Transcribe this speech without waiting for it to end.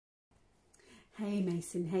Hey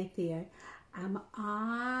Mason, hey Theo.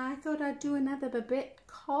 I thought I'd do another Babette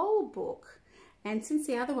Cole book. And since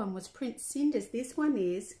the other one was Prince Cinders, this one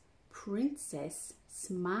is Princess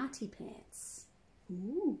Smartypants.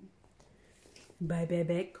 Ooh. By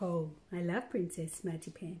Babette Cole. I love Princess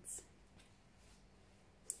Smartypants.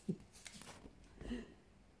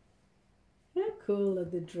 How cool are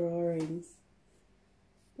the drawings?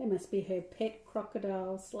 They must be her pet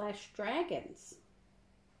crocodile / dragons.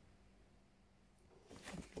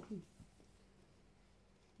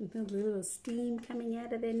 With a little steam coming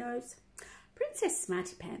out of their nose. Princess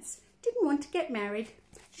Smartypants didn't want to get married.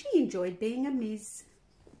 She enjoyed being a Ms.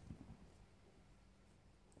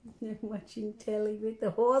 Watching telly with the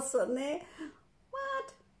horse on there.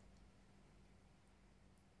 What?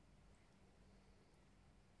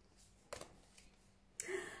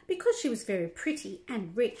 Because she was very pretty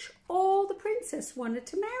and rich, all the princess wanted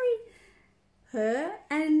to marry her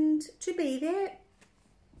and to be their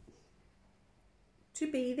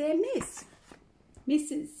Miss.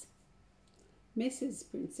 Mrs.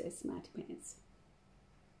 Princess Smartypants.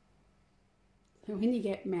 So when you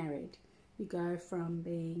get married, you go from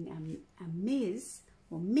being a Ms.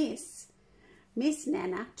 or Miss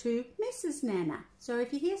Nana to Mrs. Nana. So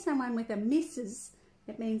if you hear someone with a Mrs.,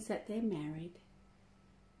 it means that they're married.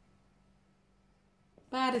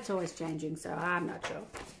 But it's always changing, so I'm not sure.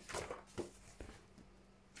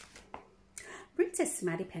 Princess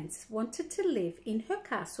Smartypants wanted to live in her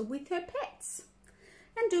castle with her pets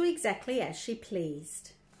and do exactly as she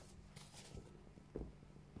pleased.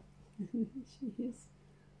 She is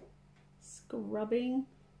scrubbing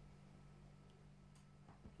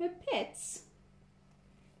her pets.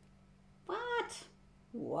 What?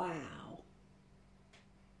 Wow.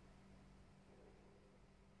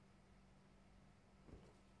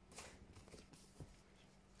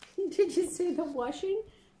 Did you see the washing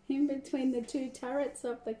in between the two turrets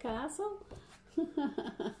of the castle?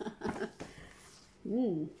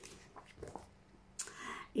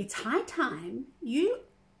 It's high time you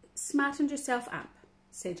smartened yourself up,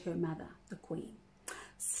 said her mother, the queen.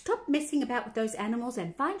 Stop messing about with those animals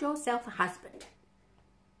and find yourself a husband.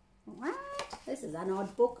 What? This is an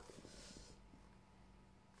odd book.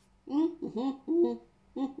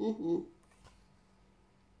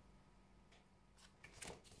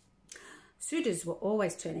 Suitors were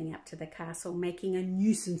always turning up to the castle, making a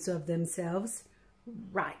nuisance of themselves.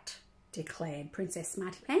 Right, declared Princess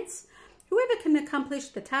Smartypants. Whoever can accomplish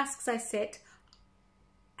the tasks I set,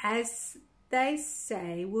 as they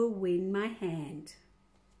say, will win my hand.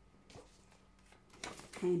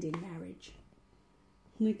 Hand in marriage.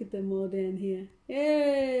 Look at them all down here.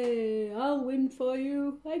 Hey, I'll win for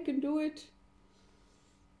you. I can do it.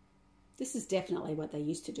 This is definitely what they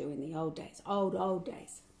used to do in the old days. Old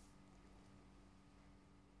days.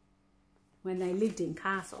 When they lived in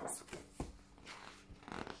castles.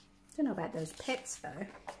 Don't know about those pets though.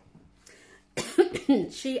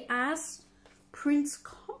 She asked Prince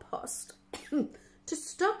Compost to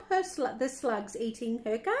stop the slugs eating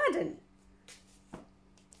her garden.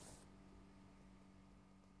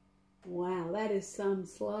 Wow, that is some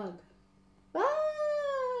slug.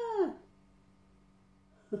 Ah!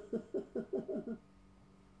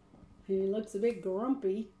 He looks a bit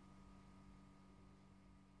grumpy.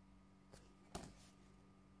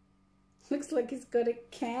 Looks like he's got a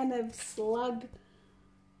can of slug,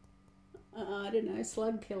 I don't know,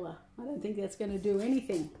 slug killer. I don't think that's going to do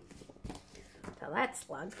anything to that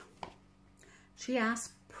slug. She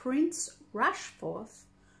asked Prince Rushforth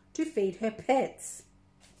to feed her pets.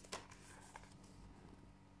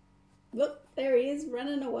 Look, there he is,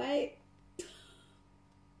 running away.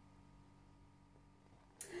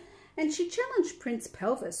 And she challenged Prince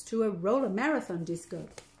Pelvis to a roller marathon disco.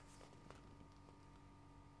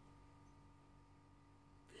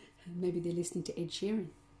 Maybe they're listening to Ed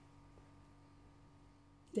Sheeran.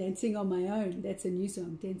 Dancing on My Own. That's a new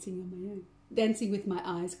song. Dancing on My Own. Dancing with my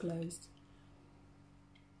eyes closed.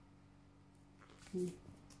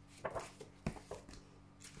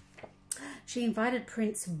 She invited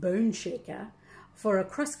Prince Bone Shaker for a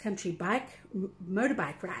cross-country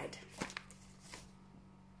motorbike ride.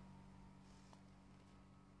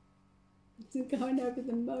 He's going over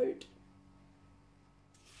the moat.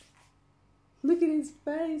 Look at his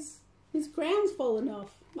face. His crown's fallen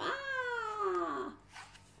off. Ah!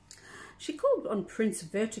 She called on Prince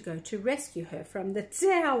Vertigo to rescue her from the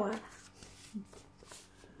tower.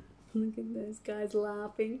 Look at those guys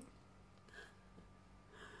laughing.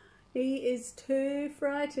 He is too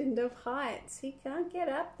frightened of heights. He can't get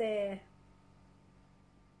up there.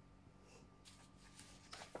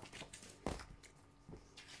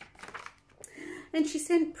 And she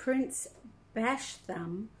sent Prince Bash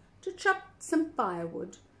Thumb to chop some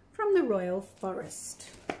firewood from the royal forest.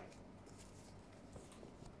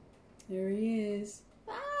 There he is.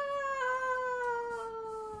 Ah!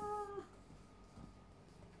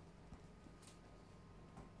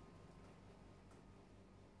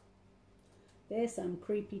 There's some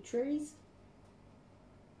creepy trees.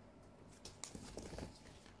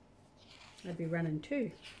 I'd be running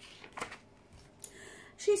too.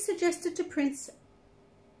 She suggested to Prince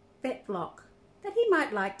Fetlock that he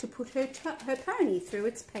might like to put her pony through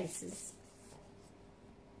its paces.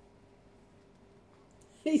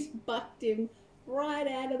 He's bucked him right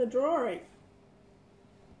out of the drawing.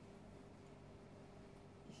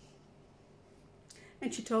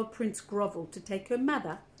 And she told Prince Grovel to take her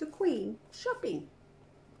mother, the Queen, shopping.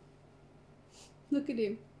 Look at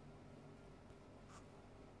him.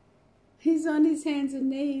 He's on his hands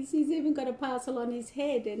and knees. He's even got a parcel on his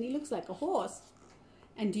head and he looks like a horse.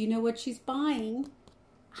 And do you know what she's buying?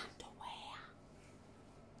 Underwear.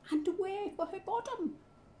 Underwear for her bottom.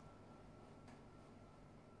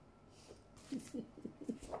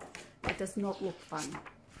 That does not look fun.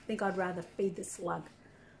 I think I'd rather feed the slug,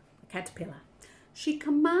 a caterpillar. She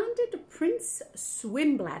commanded Prince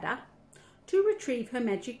Swimbladder to retrieve her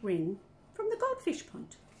magic ring from the goldfish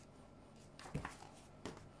pond.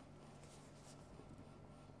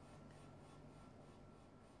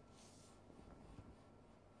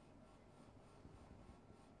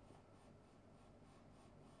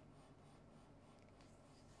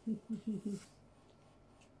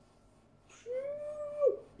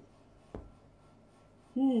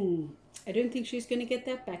 I don't think she's going to get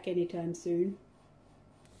that back anytime soon.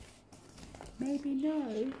 Maybe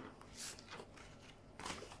no.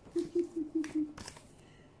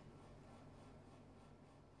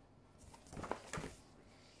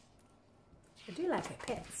 I do like her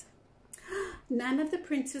pets. None of the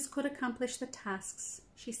princes could accomplish the tasks,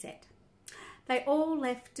 she said. They all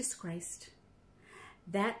left disgraced.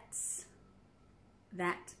 That's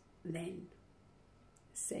that then,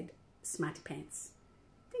 said Smartypants,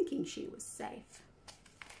 thinking she was safe.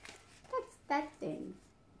 That's that then.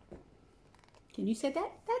 Can you say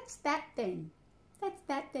that? That's that then. That's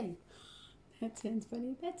that then. That sounds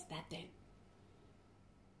funny. That's that then.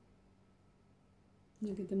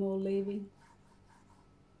 Look at them all leaving.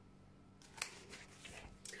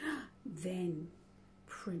 Then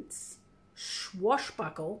Prince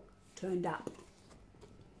Swashbuckle turned up.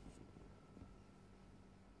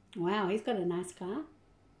 Wow, he's got a nice car.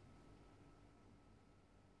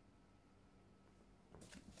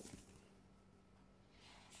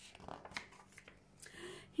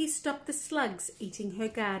 He stopped the slugs eating her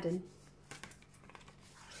garden.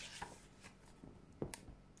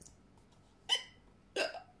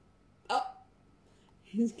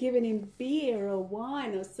 He's giving him beer or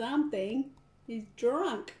wine or something. He's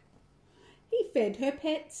drunk. He fed her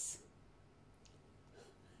pets.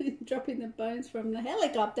 Dropping the bones from the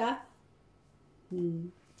helicopter.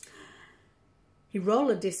 He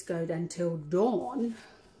roller discoed until dawn.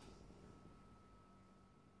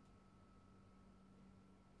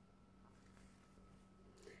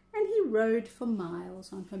 And he rode for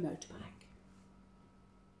miles on her motorbike.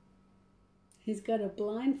 He's got a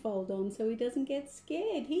blindfold on so he doesn't get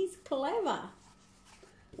scared. He's clever.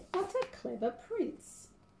 What a clever prince.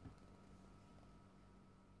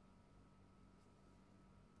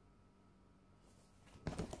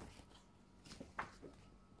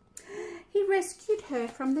 He rescued her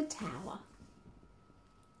from the tower.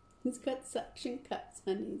 He's got suction cuts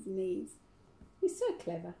on his knees. He's so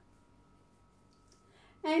clever.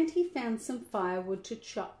 And he found some firewood to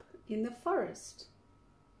chop in the forest.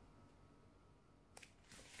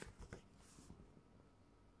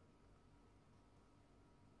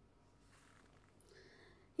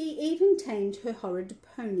 He even tamed her horrid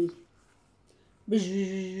pony. I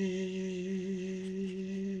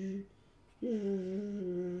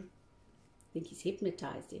think he's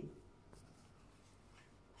hypnotized him.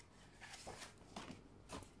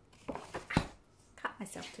 Cut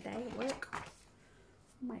myself today at work.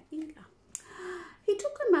 My finger. He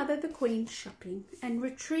took her mother, the Queen, shopping and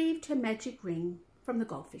retrieved her magic ring from the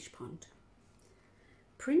goldfish pond.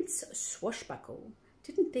 Prince Swashbuckle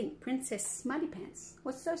didn't think Princess Smartypants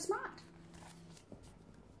was so smart.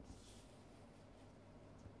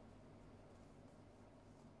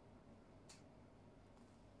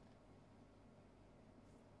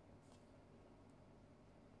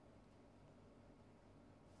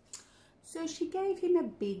 So she gave him a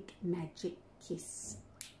big magic kiss.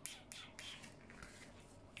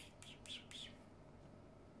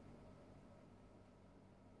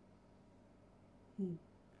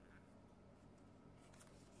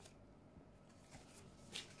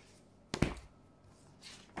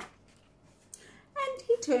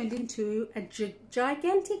 turned into a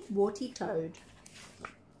gigantic warty toad.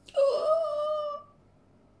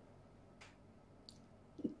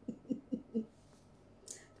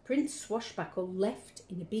 Prince Swashbuckle left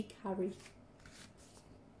in a big hurry.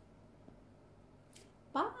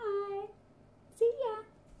 Bye. See ya.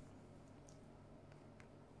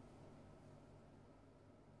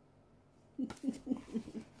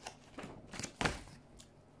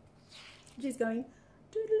 She's going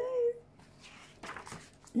toodaloo.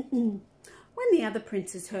 When the other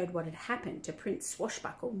princes heard what had happened to Prince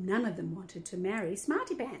Swashbuckle, none of them wanted to marry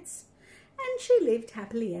Smartypants, and she lived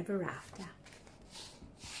happily ever after.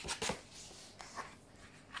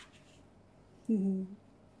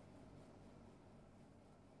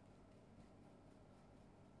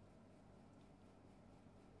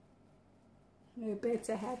 Oh, birds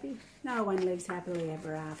are happy. No one lives happily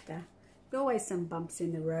ever after. There's always some bumps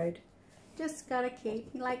in the road. Just gotta keep,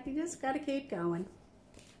 you just gotta keep going.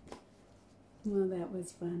 Well, that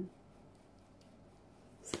was fun.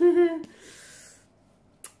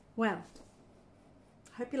 Well,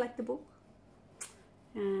 hope you like the book.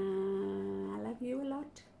 I love you a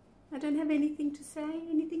lot. I don't have anything to say,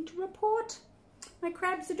 anything to report. My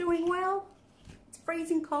crabs are doing well. It's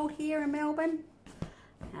freezing cold here in Melbourne.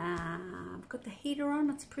 I've got the heater on,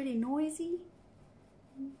 it's pretty noisy.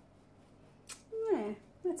 Yeah,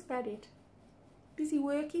 that's about it. Busy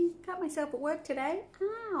working, cut myself at work today.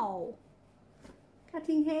 Ow!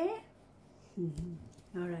 Cutting hair.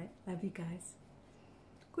 All right, love you guys.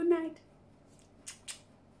 Good night.